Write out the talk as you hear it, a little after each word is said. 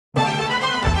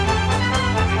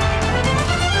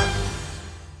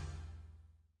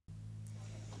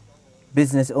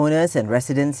Business owners and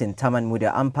residents in Taman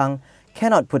Muda, Ampang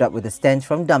cannot put up with the stench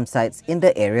from dump sites in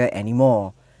the area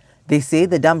anymore. They say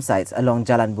the dump sites along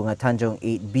Jalan Bunga Tanjung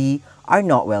 8B are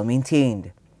not well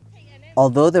maintained.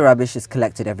 Although the rubbish is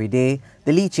collected every day,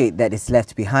 the leachate that is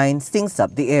left behind stinks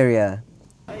up the area.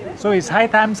 So it's high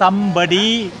time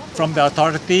somebody from the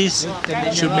authorities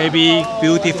should maybe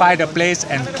beautify the place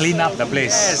and clean up the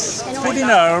place. Put in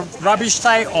a rubbish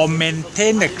site or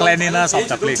maintain the cleanliness of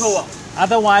the place.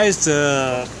 Otherwise,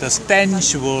 the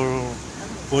stench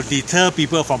will deter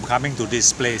people from coming to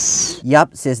this place.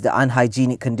 Yap says the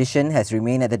unhygienic condition has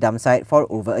remained at the dump site for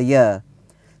over a year.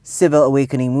 Civil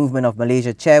Awakening Movement of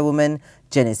Malaysia chairwoman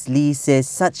Janice Lee says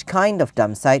such kind of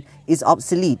dump site is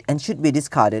obsolete and should be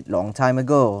discarded long time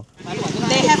ago.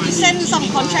 They have to send some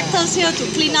contractors here to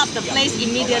clean up the place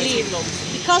immediately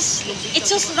because it's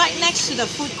just right next to the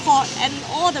food court and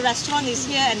all the restaurant is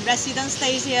here and residents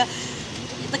stays here.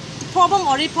 The problem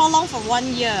already prolonged for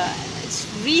 1 year. It's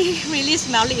really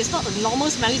smelly. It's not a normal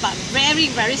smelly, but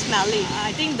very smelly.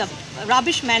 I think the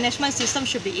rubbish management system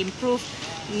should be improved,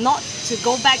 not to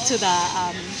go back to the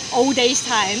old days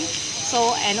time.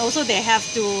 So, and also they have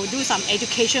to do some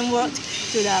education work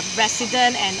to the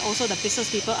resident and also the business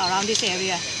people around this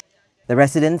area. The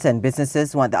residents and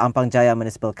businesses want the Ampang Jaya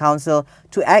Municipal Council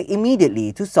to act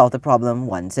immediately to solve the problem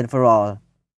once and for all.